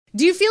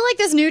Do you feel like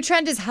this new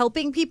trend is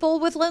helping people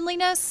with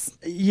loneliness?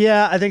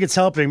 Yeah, I think it's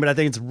helping, but I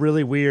think it's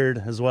really weird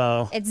as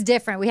well. It's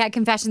different. We had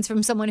confessions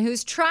from someone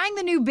who's trying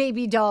the new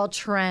baby doll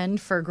trend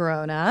for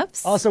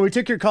grown-ups. Also, we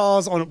took your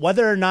calls on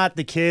whether or not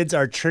the kids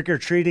are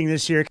trick-or-treating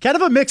this year. Kind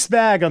of a mixed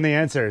bag on the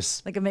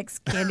answers. Like a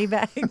mixed candy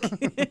bag.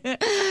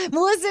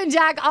 Melissa and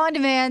Jack On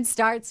Demand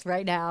starts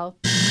right now.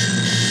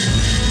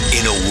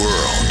 In a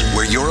world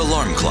where your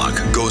alarm clock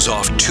goes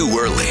off too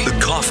early, the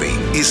coffee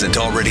isn't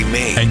already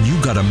made, and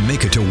you gotta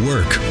make it to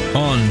work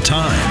on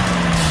time.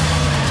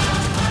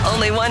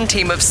 Only one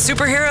team of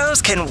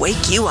superheroes can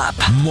wake you up.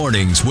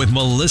 Mornings with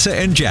Melissa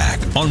and Jack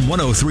on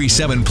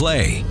 103.7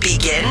 Play.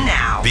 Begin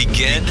now.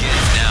 Begin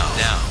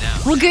now.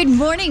 Well, good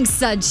morning,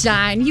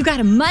 sunshine. You got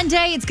a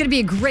Monday. It's going to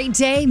be a great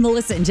day.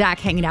 Melissa and Jack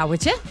hanging out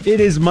with you. It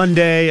is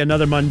Monday,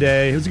 another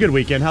Monday. It was a good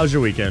weekend. How was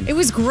your weekend? It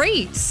was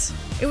great.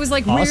 It was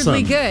like Awesome.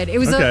 weirdly good. It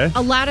was Okay.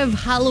 a lot of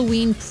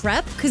Halloween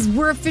prep because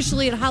we're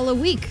officially at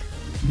Halloween Week.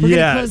 We're going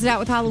to close it out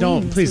with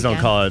Halloween. Please don't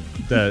weekend. call it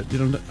that. You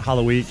don't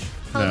Halloween.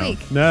 Halloween.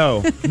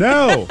 No.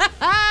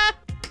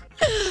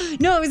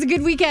 No, it was a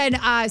good weekend.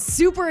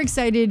 Super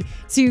excited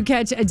to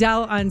catch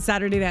Adele on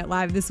Saturday Night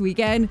Live this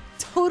weekend.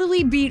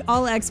 Totally beat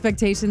all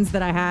expectations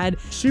that I had.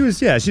 She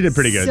did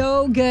pretty good.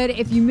 So good.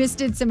 If you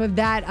missed it, some of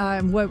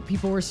that, what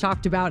people were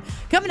shocked about.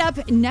 Coming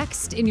up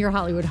next in your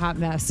Hollywood Hot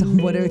Mess on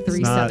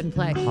 103.7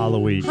 Play.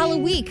 Halloween.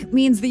 Halloween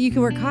means that you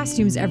can wear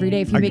costumes every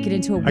day if you make it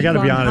into a week-long I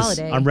gotta be honest.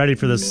 holiday. I'm ready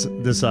for this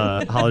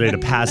holiday to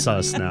pass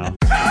us now.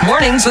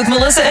 Mornings with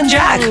Melissa and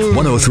Jack.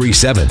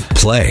 103.7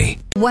 Play.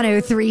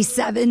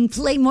 103.7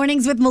 Play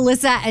Mornings with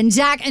Melissa and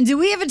Jack. And do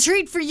we have a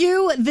treat for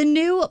you? The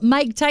new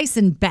Mike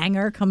Tyson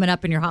banger coming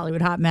up in your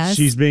Hollywood Hot Mess.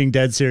 She's being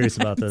dead serious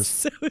about this.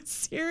 So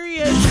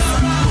serious.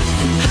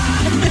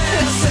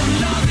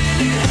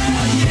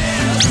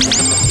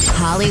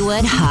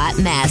 Hollywood Hot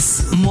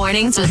Mess.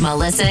 Mornings with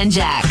Melissa and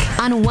Jack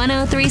on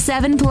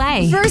 103.7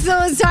 Play. First, though,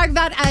 let's talk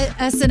about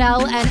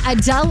SNL and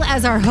Adele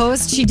as our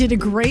host. She did a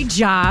great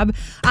job.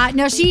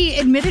 Now, she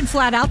admitted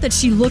flat out that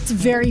she looked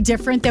very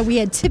different than we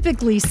had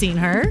typically seen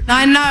her.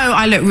 I know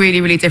I look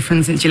really, really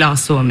different since you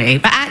last saw me,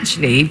 but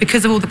actually,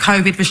 because of all the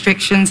COVID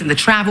restrictions and the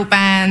travel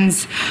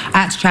bans,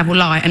 I had to travel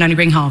light and only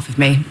bring half of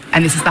me,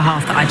 and this is the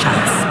half that I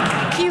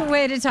chose. Cute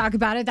way to talk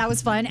about it. That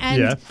was fun.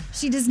 And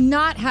she does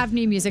not have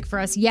new music for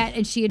us yet,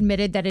 and she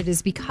admitted that it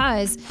is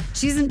because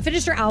she hasn't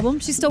finished her album.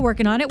 She's still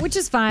working on it, which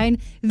is fine.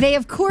 They,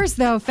 of course,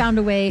 though, found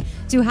a way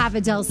to have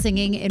Adele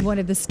singing in one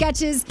of the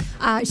sketches.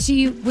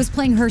 She was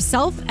playing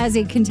herself as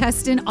a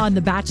contestant on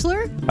The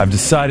Bachelor. I've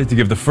decided to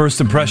give the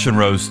first impression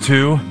rose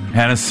to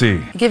Hannah C.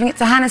 You're giving it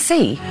to Hannah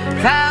C.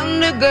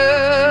 Found a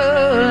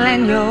girl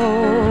and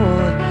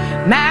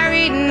you're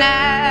married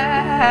now.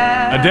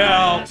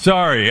 Adele,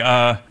 sorry,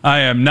 I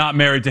am not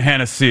married to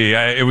Hannah C.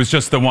 It was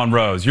just the one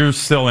rose. You're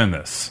still in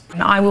this.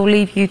 I will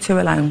leave you two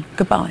alone.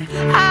 Goodbye.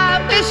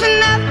 I wish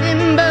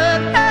nothing but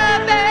the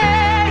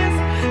best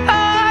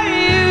for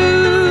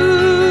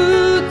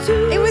you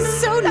too. It was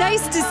so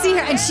nice to see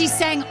her, and she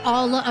sang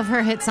all of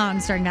her hit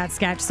songs during that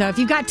sketch. So if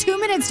you've got 2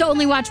 minutes to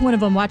only watch one of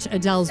them, watch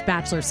Adele's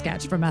Bachelor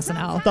sketch from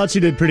SNL. Thought she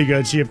did pretty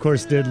good. She, of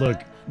course, did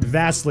look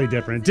vastly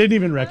different. Didn't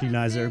even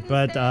recognize her,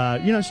 but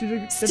she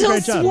did a Still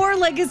great job. swore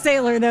like a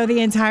sailor, though, the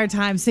entire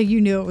time, so you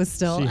knew it was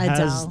still She Adele.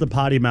 has the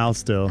potty mouth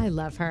still. I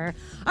love her.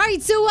 All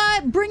right, so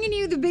bringing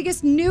you the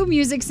biggest new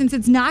music since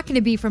it's not going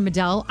to be from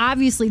Adele.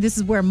 Obviously, this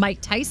is where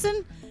Mike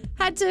Tyson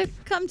had to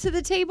come to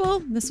the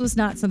table. This was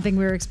not something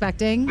we were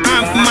expecting.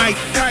 I'm Mike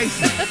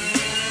Tyson.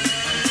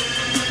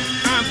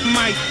 I'm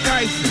Mike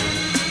Tyson.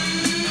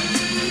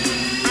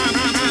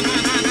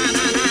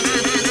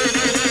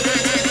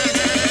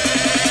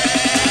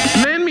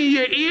 Lend me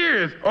your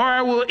ears or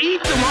I will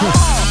eat them all.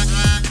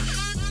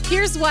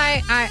 Here's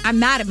why I'm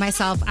mad at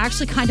myself. I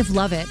actually kind of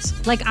love it.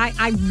 Like,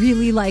 I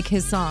really like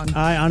his song.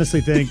 I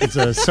honestly think it's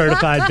a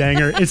certified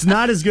banger. It's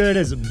not as good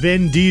as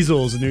Vin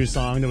Diesel's new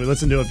song that we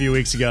listened to a few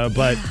weeks ago,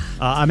 but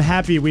I'm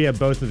happy we have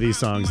both of these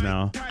songs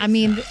now. I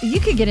mean, you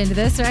could get into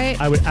this, right?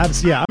 I would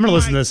absolutely. Yeah, I'm gonna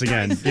listen to this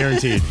again,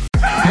 guaranteed.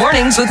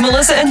 Mornings with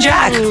Melissa and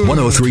Jack.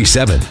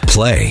 103.7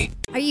 Play.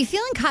 Are you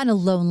feeling kind of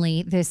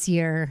lonely this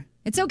year?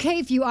 It's okay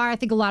if you are. I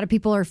think a lot of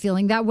people are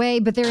feeling that way,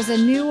 but there's a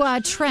new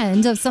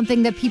trend of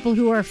something that people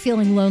who are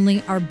feeling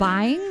lonely are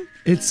buying.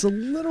 It's a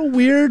little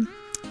weird.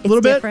 It's a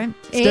little different.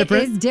 bit. It's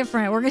different. It is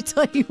different. We're going to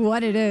tell you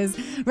what it is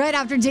right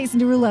after Jason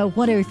Derulo,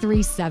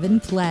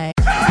 103.7 Play.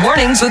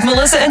 Mornings with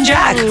Melissa and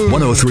Jack.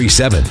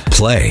 103.7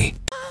 Play.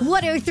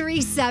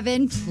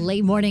 103.7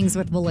 Play Mornings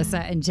with Melissa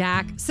and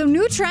Jack. So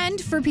new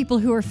trend for people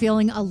who are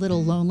feeling a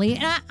little lonely.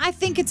 And I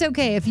think it's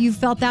okay if you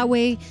felt that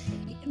way.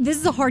 This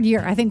is a hard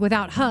year. I think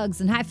without hugs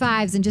and high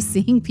fives and just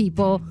seeing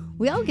people,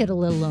 we all get a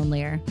little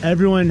lonelier.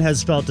 Everyone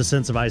has felt a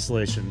sense of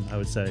isolation, I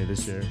would say,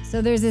 this year. So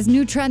there's this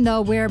new trend,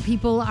 though, where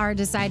people are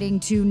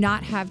deciding to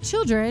not have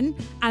children,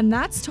 and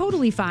that's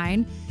totally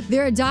fine.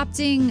 They're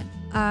adopting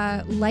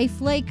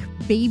lifelike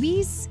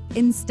babies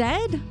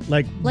instead.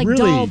 Like really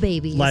doll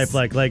babies.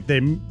 Lifelike. Like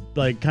they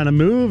like kind of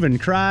move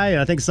and cry. And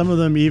I think some of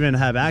them even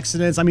have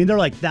accidents. I mean, they're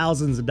like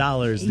thousands of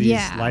dollars, these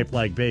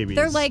lifelike babies.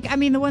 They're like, I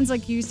mean, the ones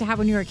like you used to have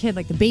when you were a kid,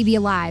 like the Baby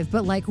Alive,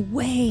 but like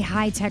way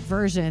high-tech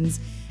versions.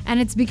 And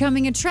it's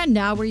becoming a trend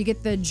now where you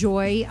get the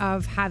joy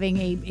of having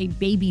a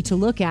baby to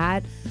look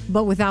at,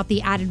 but without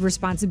the added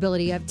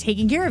responsibility of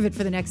taking care of it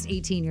for the next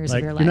 18 years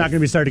of your life. You're not going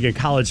to be starting a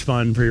college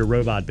fund for your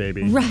robot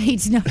baby.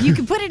 Right. No, you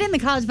can put it in the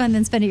college fund and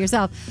then spend it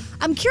yourself.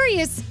 I'm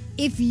curious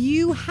if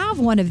you have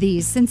one of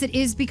these, since it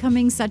is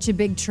becoming such a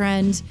big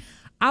trend.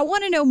 I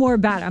want to know more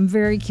about it. I'm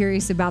very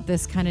curious about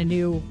this kind of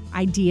new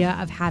idea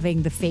of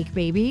having the fake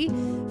baby.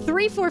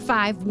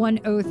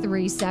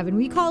 345-1037.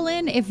 We call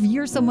in if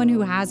you're someone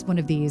who has one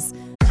of these.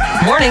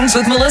 Mornings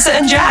with Melissa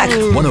and Jack.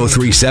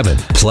 1037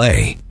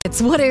 Play.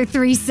 It's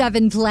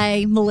 1037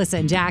 Play. Melissa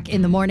and Jack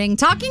in the morning.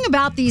 Talking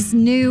about these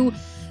new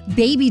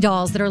baby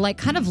dolls that are like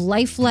kind of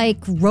lifelike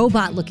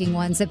robot looking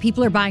ones that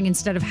people are buying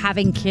instead of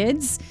having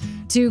kids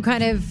to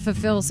kind of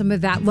fulfill some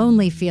of that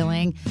lonely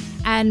feeling.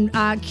 And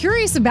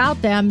curious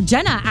about them.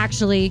 Jenna,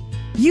 actually,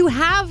 you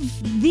have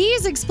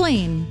these.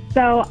 Explain.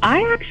 So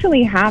I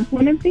actually have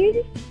one of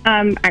these.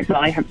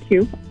 I have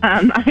two.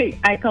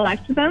 I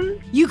collect them.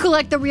 You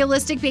collect the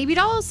realistic baby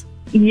dolls?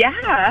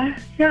 Yeah.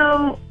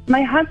 So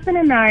my husband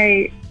and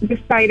I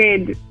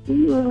decided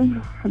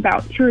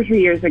about 2 or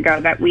 3 years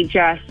ago that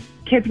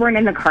kids weren't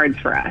in the cards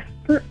for us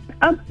for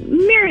a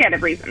myriad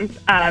of reasons.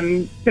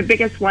 The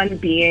biggest one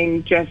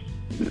being just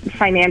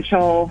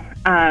financial,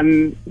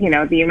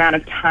 the amount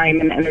of time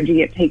and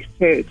energy it takes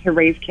to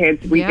raise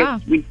kids.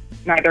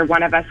 Neither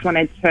one of us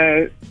wanted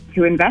to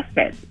invest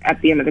it at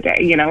the end of the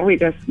day.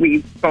 We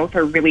both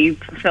are really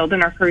fulfilled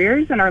in our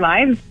careers and our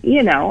lives.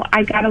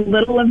 I got a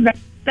little of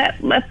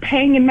that left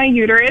pang in my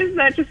uterus,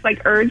 that just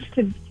like urge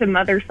to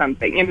mother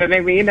something, you know what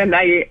I mean? And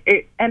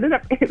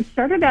it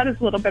started out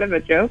as a little bit of a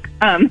joke.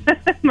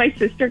 My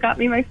sister got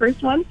me my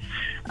first one.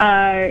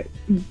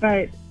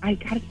 But I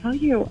gotta tell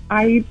you,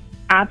 I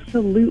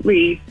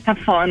absolutely have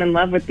fallen in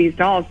love with these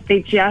dolls.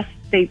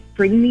 They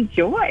bring me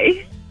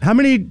joy. How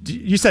many,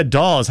 you said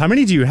dolls, how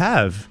many do you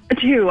have?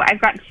 2.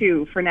 I've got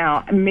 2 for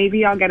now.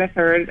 Maybe I'll get a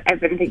third. I've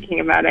been thinking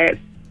about it.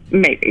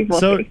 Maybe. We'll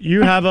see.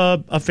 You have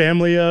a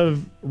family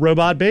of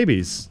robot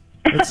babies.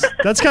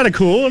 That's kind of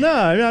cool. No,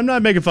 I'm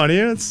not making fun of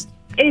you.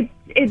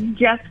 It's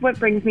just what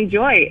brings me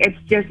joy. It's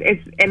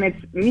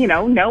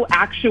no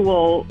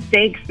actual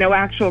stakes, no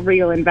actual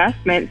real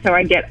investment. So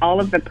I get all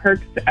of the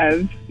perks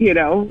of,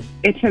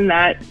 itching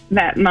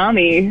that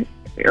mommy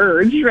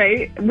urge,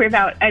 right?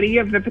 Without any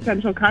of the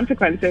potential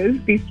consequences.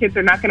 These kids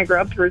are not going to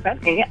grow up to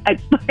resent me.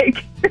 It's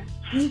like,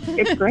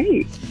 it's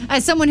great.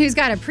 As someone who's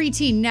got a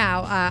preteen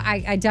now,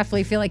 I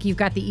definitely feel like you've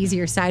got the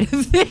easier side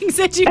of things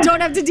that you don't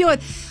have to deal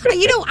with.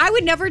 I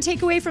would never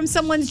take away from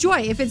someone's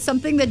joy. If it's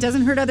something that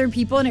doesn't hurt other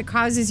people and it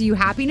causes you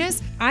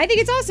happiness, I think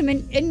it's awesome.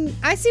 And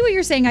I see what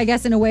you're saying, I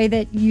guess, in a way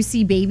that you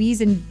see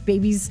babies and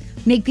babies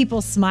make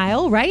people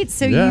smile, right?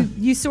 So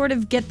you sort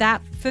of get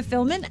that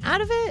fulfillment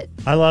out of it.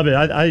 I love it.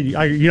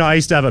 I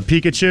used to have a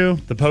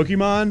Pikachu, the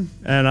Pokemon,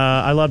 and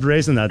I loved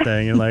raising that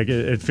thing. And like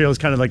it feels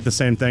kind of like the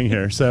same thing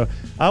here. So,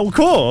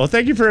 cool. Well,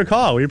 thank you for your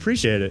call. We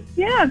appreciate it.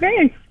 Yeah,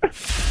 thanks.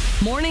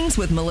 Mornings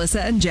with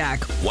Melissa and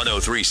Jack.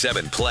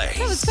 1037 Play.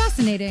 That was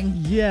fascinating.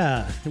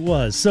 Yeah, it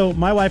was. So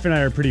my wife and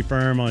I are pretty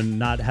firm on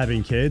not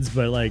having kids,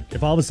 but like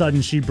if all of a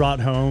sudden she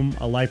brought home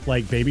a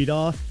lifelike baby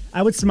doll,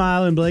 I would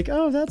smile and be like,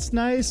 oh, that's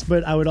nice.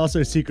 But I would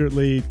also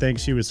secretly think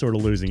she was sort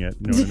of losing it.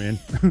 You know what I mean?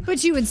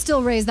 But you would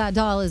still raise that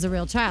doll as a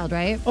real child,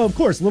 right? Oh, of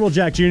course. Little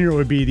Jack Jr.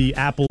 would be the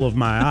apple of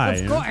my eye.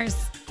 Of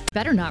course.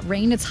 Better not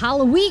rain. It's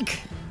Halloween.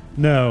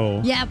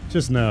 No. Yep.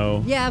 Just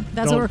no. Yep,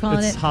 that's what we're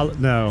calling it.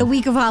 No. The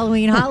week of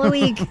Halloween.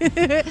 Halloween.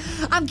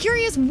 I'm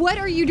curious, what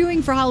are you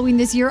doing for Halloween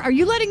this year? Are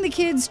you letting the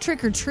kids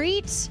trick or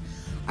treat?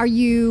 Are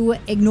you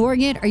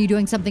ignoring it? Are you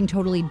doing something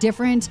totally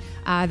different?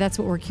 That's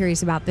what we're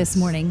curious about this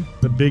morning.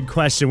 The big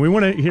question. We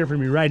want to hear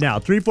from you right now.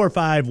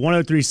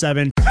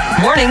 345-1037.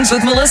 Mornings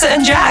with Melissa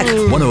and Jack.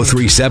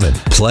 1037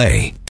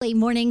 Play. Late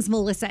mornings,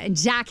 Melissa and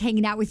Jack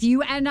hanging out with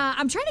you. And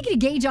I'm trying to get a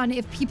gauge on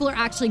if people are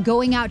actually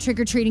going out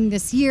trick-or-treating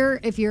this year,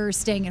 if you're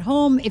staying at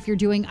home, if you're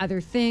doing other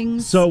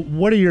things. So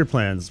what are your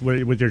plans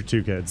with your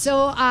 2 kids?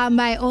 So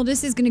my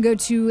oldest is going to go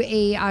to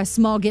a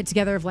small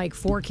get-together of like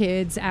 4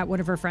 kids at one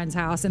of her friends'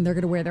 house, and they're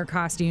going to wear their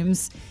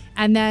costumes.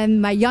 And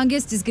then my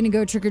youngest is going to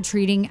go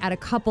trick-or-treating at a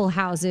couple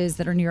houses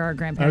that are near our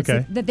grandparents,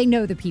 that they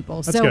know the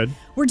people. That's good.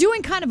 We're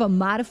doing kind of a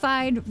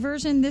modified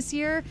version this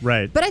year.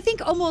 Right. But I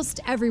think almost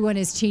everyone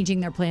is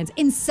changing their plans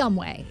in some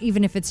way,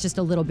 even if it's just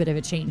a little bit of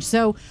a change.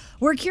 So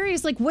we're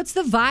curious, like, what's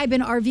the vibe in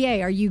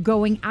RVA? Are you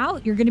going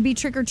out? You're going to be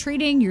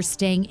trick-or-treating? You're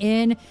staying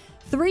in?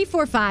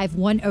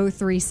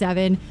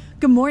 345-1037.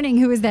 Good morning.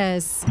 Who is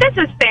this? This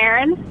is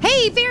Farron.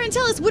 Hey, Farron,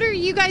 tell us, what are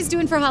you guys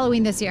doing for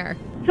Halloween this year?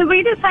 So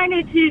we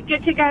decided to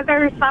get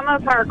together some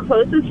of our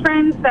closest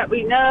friends that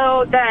we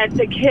know that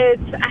the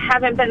kids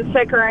haven't been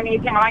sick or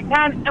anything like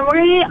that. And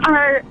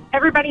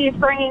everybody is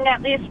bringing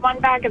at least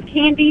one bag of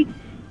candy.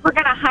 We're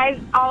going to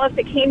hide all of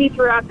the candy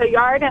throughout the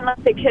yard and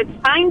let the kids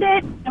find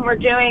it. And we're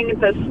doing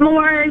the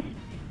s'mores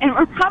and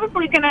we're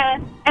probably going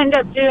to end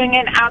up doing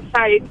an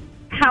outside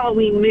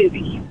Halloween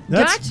movie.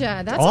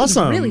 Gotcha. That's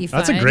awesome. Really fun.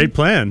 That's a great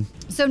plan.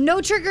 So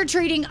no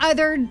trick-or-treating,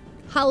 other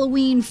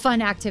Halloween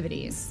fun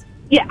activities.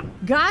 Yeah.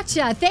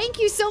 Gotcha. Thank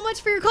you so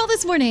much for your call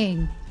this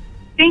morning.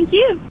 Thank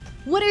you.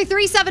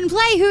 1037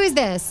 Play. Who is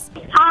this?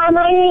 My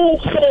name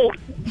is Kate.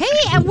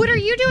 Hey, and what are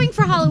you doing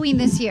for Halloween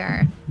this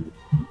year?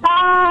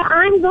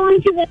 I'm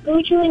going to the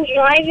Boochland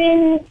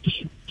Drive-In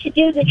to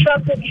do the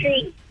trunk or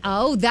treat.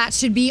 Oh, that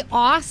should be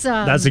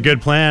awesome. That's a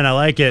good plan. I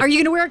like it. Are you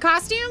going to wear a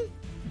costume?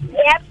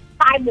 Yep,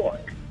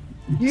 cyborg.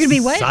 You're going to be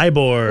what?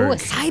 Cyborg. Oh, a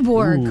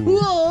cyborg. Ooh.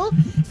 Cool.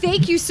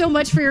 Thank you so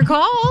much for your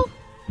call.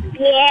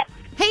 Yep.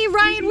 Hey,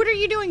 Ryan, what are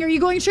you doing? Are you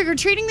going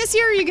trick-or-treating this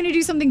year, or are you going to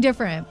do something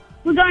different?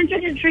 We're going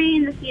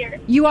trick-or-treating this year.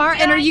 You are?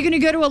 And are you going to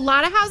go to a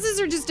lot of houses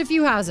or just a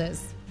few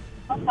houses?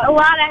 A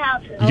lot of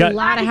houses. A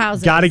lot of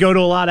houses. Got to go to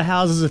a lot of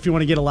houses if you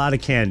want to get a lot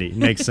of candy.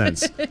 Makes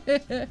sense.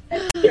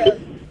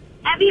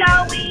 Happy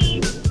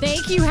Halloween.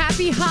 Thank you.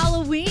 Happy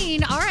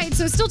Halloween. All right,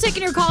 so still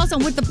taking your calls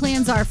on what the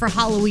plans are for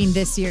Halloween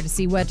this year to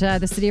see what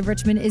the city of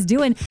Richmond is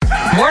doing.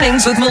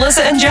 Mornings with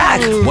Melissa and Jack.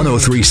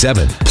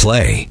 1037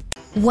 Play.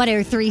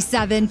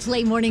 1037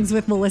 Play Mornings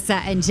with Melissa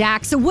and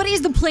Jack. So what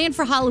is the plan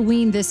for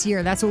Halloween this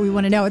year? That's what we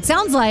want to know. It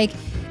sounds like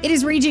it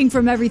is ranging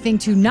from everything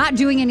to not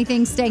doing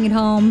anything, staying at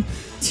home,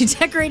 to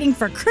decorating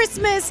for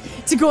Christmas,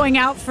 to going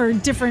out for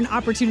different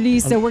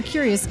opportunities. So we're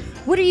curious,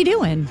 what are you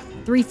doing?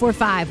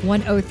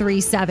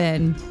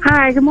 345-1037.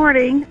 Hi, good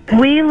morning.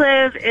 We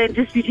live in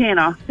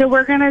Disputana, so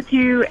we're going to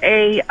do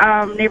a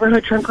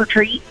neighborhood trunk or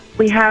treat.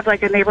 We have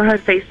like a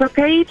neighborhood Facebook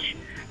page,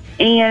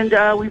 and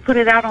we put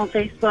it out on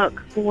Facebook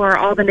for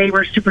all the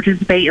neighbors to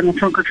participate in the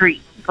trunk or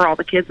treat for all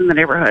the kids in the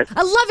neighborhood.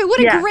 I love it. What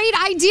a great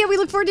idea. We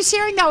look forward to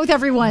sharing that with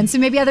everyone. So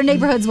maybe other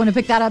neighborhoods want to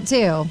pick that up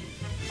too.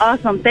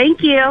 Awesome.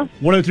 Thank you.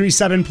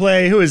 1037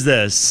 Play. Who is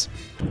this?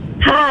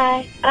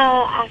 Hi,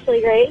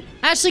 Ashley Grace.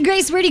 Ashley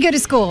Grace, where do you go to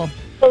school?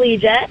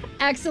 Collegiate.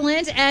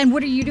 Excellent. And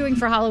what are you doing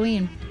for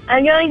Halloween?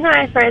 I'm going to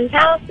my friend's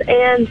house,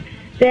 and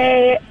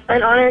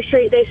on our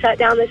street, they shut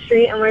down the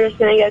street, and we're just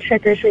going to go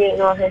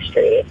trick-or-treating on her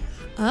street.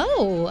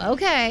 Oh,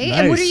 okay. Nice.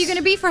 And what are you going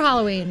to be for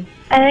Halloween?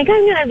 I think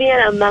I'm going to be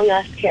an Among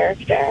Us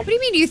character. What do you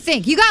mean you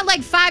think? You got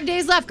like 5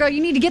 days left, girl.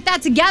 You need to get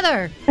that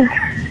together.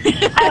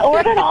 I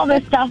ordered all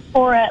the stuff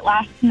for it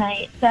last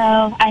night, so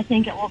I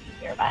think it will be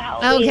here by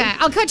Halloween. Okay,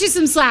 I'll cut you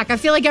some slack. I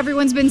feel like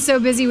everyone's been so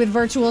busy with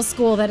virtual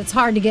school that it's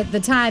hard to get the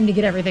time to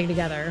get everything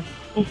together.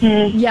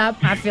 Mm-hmm. Yep,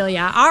 I feel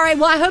ya. All right,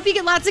 well, I hope you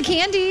get lots of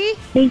candy.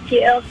 Thank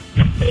you.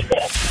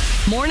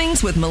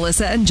 Mornings with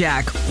Melissa and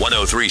Jack.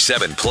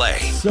 1037 Play.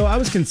 So I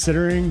was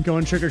considering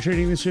going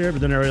trick-or-treating this year,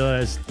 but then I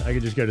realized I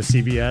could just go to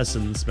CVS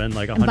and spend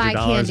like $100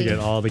 candy. to get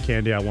all the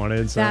candy I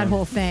wanted. So That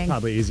whole thing.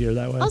 Probably easier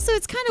that way. Also,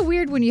 it's kind of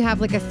weird when you have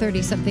like a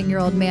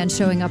 30-something-year-old man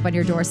showing up on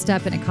your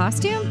doorstep in a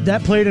costume.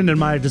 That played into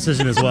my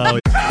decision as well.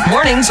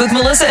 Mornings with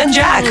Melissa and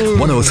Jack.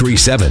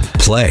 1037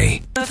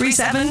 Play.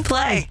 1037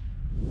 Play.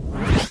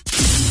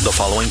 The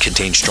following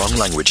contains strong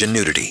language and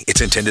nudity.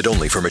 It's intended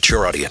only for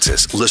mature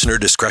audiences. Listener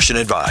discretion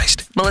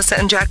advised. Melissa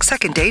and Jack's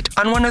second date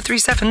on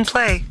 1037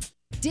 Play.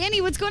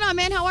 Danny, what's going on,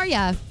 man? How are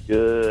ya?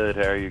 Good.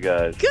 How are you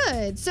guys?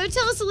 Good. So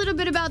tell us a little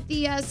bit about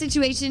the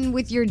situation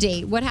with your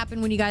date. What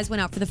happened when you guys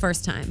went out for the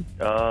first time?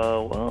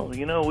 Well,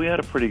 we had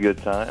a pretty good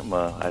time,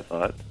 I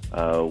thought.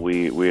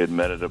 We had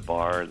met at a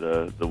bar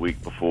the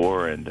week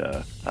before, and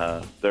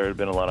there had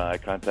been a lot of eye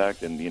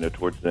contact, and,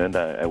 towards the end,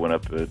 I went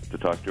up to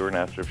talk to her and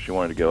asked her if she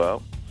wanted to go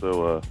out.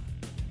 So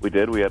we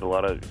did. We had a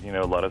lot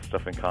of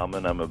stuff in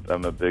common.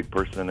 I'm a big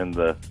person in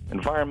the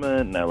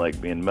environment, and I like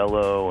being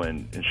mellow,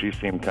 and she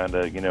seemed kind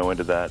of,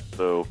 into that.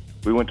 So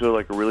we went to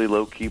like a really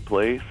low-key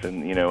place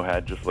and,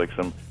 had just like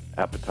some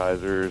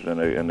appetizers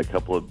and a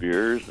couple of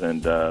beers,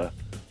 and, a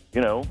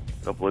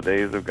couple of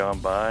days have gone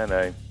by, and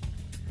I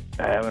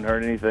haven't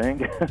heard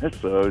anything.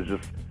 So I was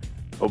just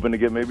hoping to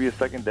get maybe a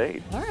second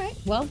date. All right.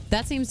 Well,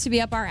 that seems to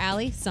be up our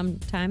alley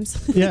sometimes.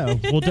 Yeah,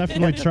 we'll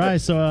definitely try.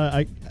 So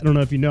I don't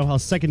know if you know how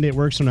second date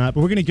works or not,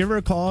 but we're going to give her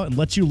a call and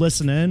let you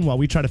listen in while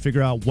we try to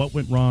figure out what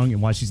went wrong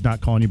and why she's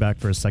not calling you back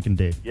for a second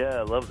date. Yeah,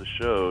 I love the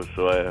show,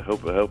 so I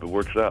hope it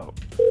works out.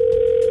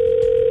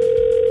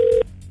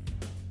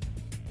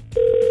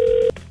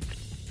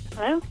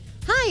 Hello?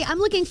 Hi, I'm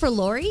looking for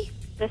Lori.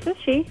 This is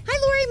she.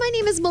 Hi, Lori. My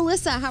name is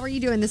Melissa. How are you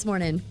doing this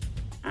morning?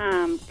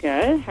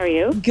 Good. How are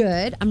you?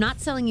 Good. I'm not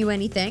selling you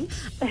anything.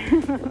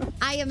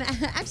 I am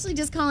actually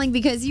just calling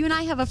because you and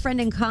I have a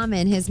friend in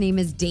common. His name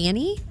is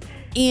Danny.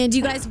 And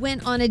you guys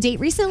went on a date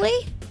recently?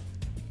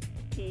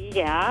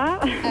 Yeah.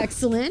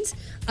 Excellent.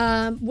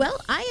 Well,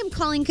 I am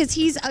calling because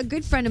he's a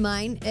good friend of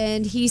mine,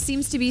 and he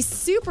seems to be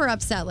super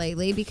upset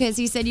lately because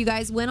he said you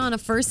guys went on a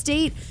first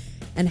date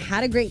and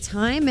had a great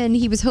time, and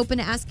he was hoping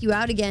to ask you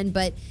out again,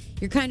 but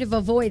you're kind of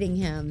avoiding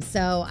him.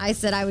 So I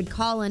said I would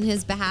call on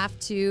his behalf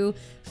to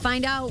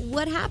find out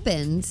what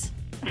happened.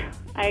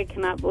 I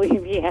cannot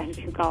believe he had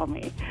to call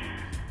me.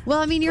 Well,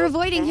 I mean, you're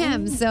avoiding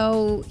him,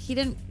 so he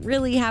didn't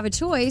really have a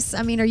choice.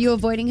 I mean, are you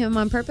avoiding him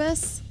on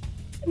purpose?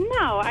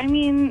 No, I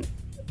mean,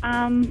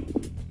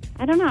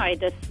 I don't know. I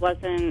just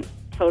wasn't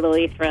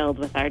totally thrilled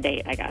with our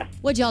date, I guess.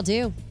 What'd y'all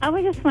do?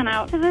 We just went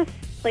out to this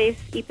place,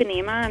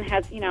 Ipanema, and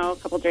had, a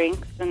couple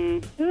drinks,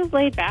 and it was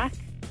laid back.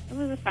 It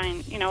was a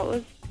fine,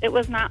 it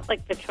was not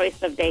like the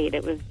choice of date.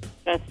 It was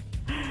just,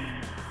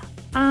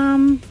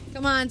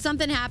 Come on,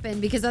 something happened,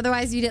 because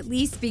otherwise you'd at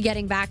least be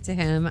getting back to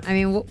him. I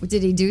mean,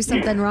 did he do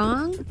something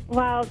wrong?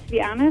 Well, to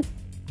be honest,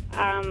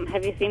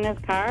 have you seen his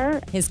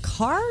car? His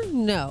car?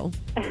 No.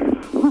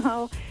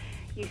 Well,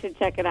 you should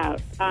check it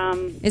out.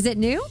 Is it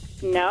new?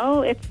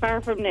 No, it's far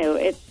from new.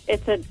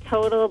 It's a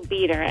total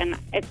beater, and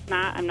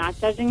I'm not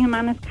judging him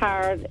on his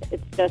car.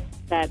 It's just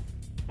that,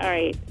 all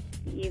right,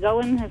 you go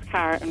in his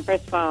car, and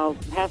first of all,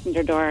 the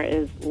passenger door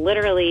is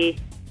literally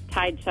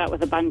tied shut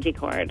with a bungee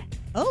cord.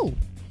 Oh.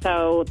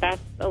 So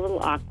that's a little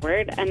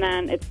awkward. And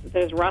then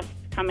there's rust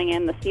coming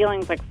in. The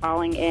ceiling's like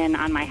falling in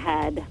on my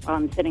head while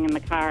I'm sitting in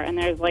the car. And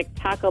there's like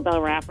Taco Bell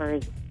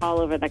wrappers all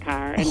over the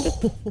car and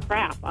just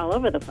crap all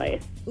over the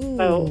place. Ooh.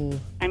 So,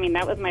 I mean,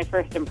 that was my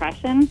first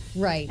impression.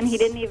 Right. And he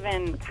didn't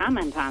even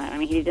comment on it. I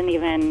mean, he didn't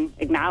even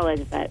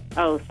acknowledge that,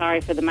 oh,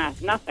 sorry for the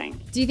mess. Nothing.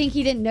 Do you think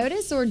he didn't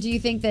notice, or do you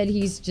think that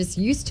he's just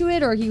used to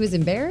it, or he was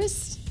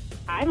embarrassed?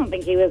 I don't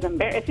think he was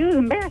embarrassed. If he was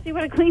embarrassed, he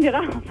would have cleaned it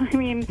up. I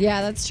mean...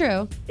 Yeah, that's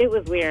true. It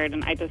was weird,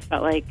 and I just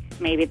felt like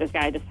maybe this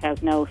guy just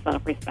has no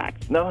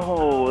self-respect.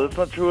 No, that's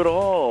not true at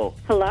all.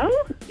 Hello?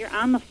 You're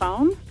on the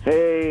phone?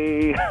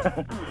 Hey.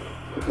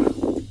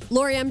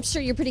 Lori, I'm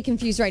sure you're pretty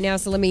confused right now,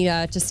 so let me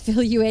just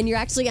fill you in. You're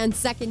actually on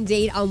second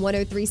date on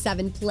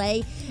 103.7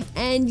 Play,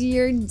 and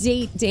your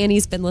date,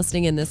 Danny's been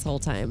listening in this whole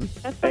time.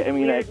 That's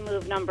weird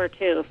move number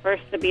 2.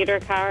 First the beater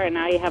car, and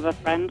now you have a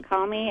friend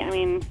call me. I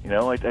mean...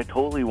 I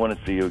totally want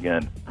to see you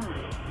again.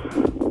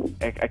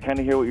 I kind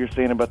of hear what you're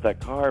saying about that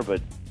car,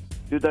 but...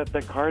 Dude,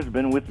 that car's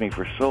been with me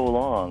for so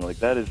long. Like,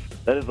 that is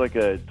like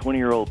a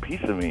 20-year-old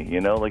piece of me,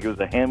 Like, it was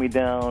a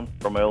hand-me-down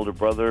from my older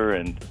brother.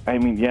 And, I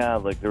mean, yeah,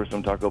 like, there were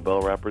some Taco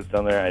Bell wrappers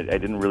down there. I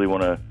didn't really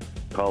want to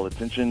call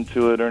attention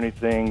to it or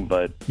anything,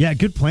 but... Yeah,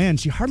 good plan.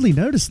 She hardly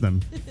noticed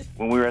them.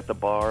 When we were at the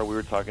bar, we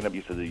were talking about,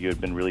 you said that you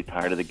had been really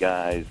tired of the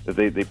guys, that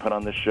they put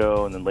on the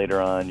show, and then later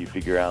on you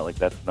figure out, like,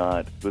 that's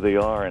not who they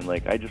are. And,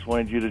 like, I just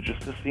wanted you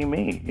to see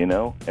me, And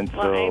so...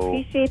 Well, I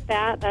appreciate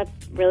that.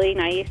 That's really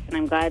nice, and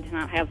I'm glad to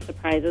not have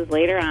surprises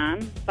later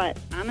on. But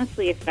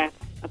honestly, if that's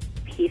a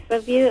piece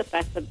of you, if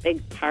that's a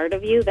big part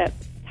of you, that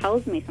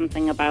tells me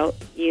something about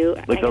you.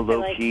 Like the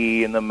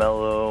low-key and the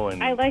mellow.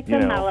 And I like the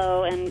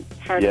mellow and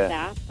part of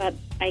that, but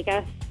I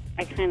guess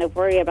I kind of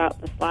worry about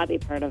the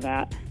slobby part of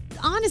that.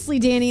 Honestly,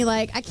 Danny,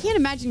 like, I can't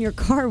imagine your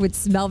car would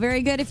smell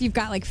very good if you've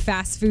got, like,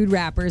 fast food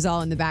wrappers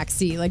all in the back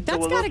seat. Like,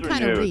 that's got to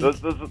kind of reek.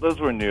 Those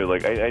were new.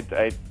 Like, I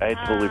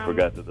totally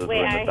forgot that those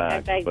were in the back. I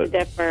beg to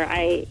differ.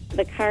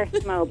 The car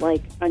smelled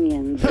like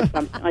onions or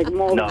something, like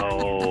mold.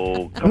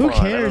 No, who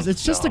cares?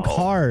 It's just a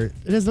car.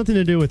 It has nothing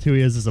to do with who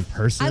he is as a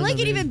person. I like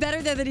it even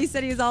better though that he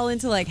said he was all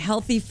into, like,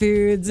 healthy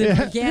foods and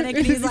organic,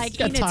 and he's like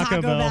eating a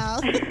Taco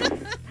Bell.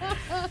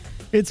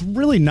 It's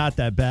really not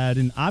that bad,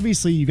 and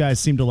obviously you guys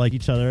seem to like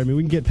each other. I mean,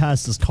 we can get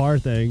past this car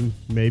thing,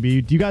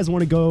 maybe. Do you guys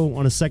want to go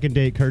on a second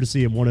date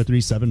courtesy of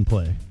 103.7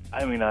 Play?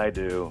 I mean, I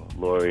do,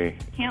 Lori.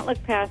 Can't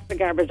look past the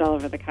garbage all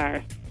over the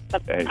car.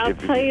 But I'll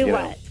tell you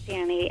what,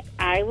 Danny,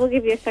 I will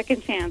give you a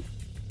second chance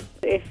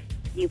if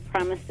you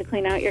promise to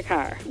clean out your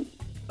car.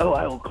 Oh,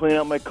 I will clean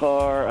out my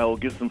car. I will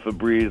get some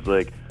Febreze,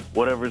 like,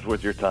 whatever's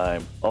worth your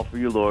time. All for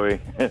you, Lori.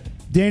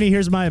 Danny,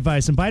 here's my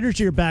advice. Invite her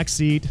to your back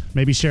seat,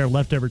 maybe share a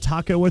leftover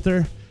taco with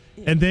her,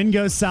 and then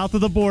go south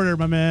of the border,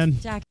 my man.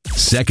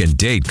 Second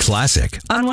Date Classic on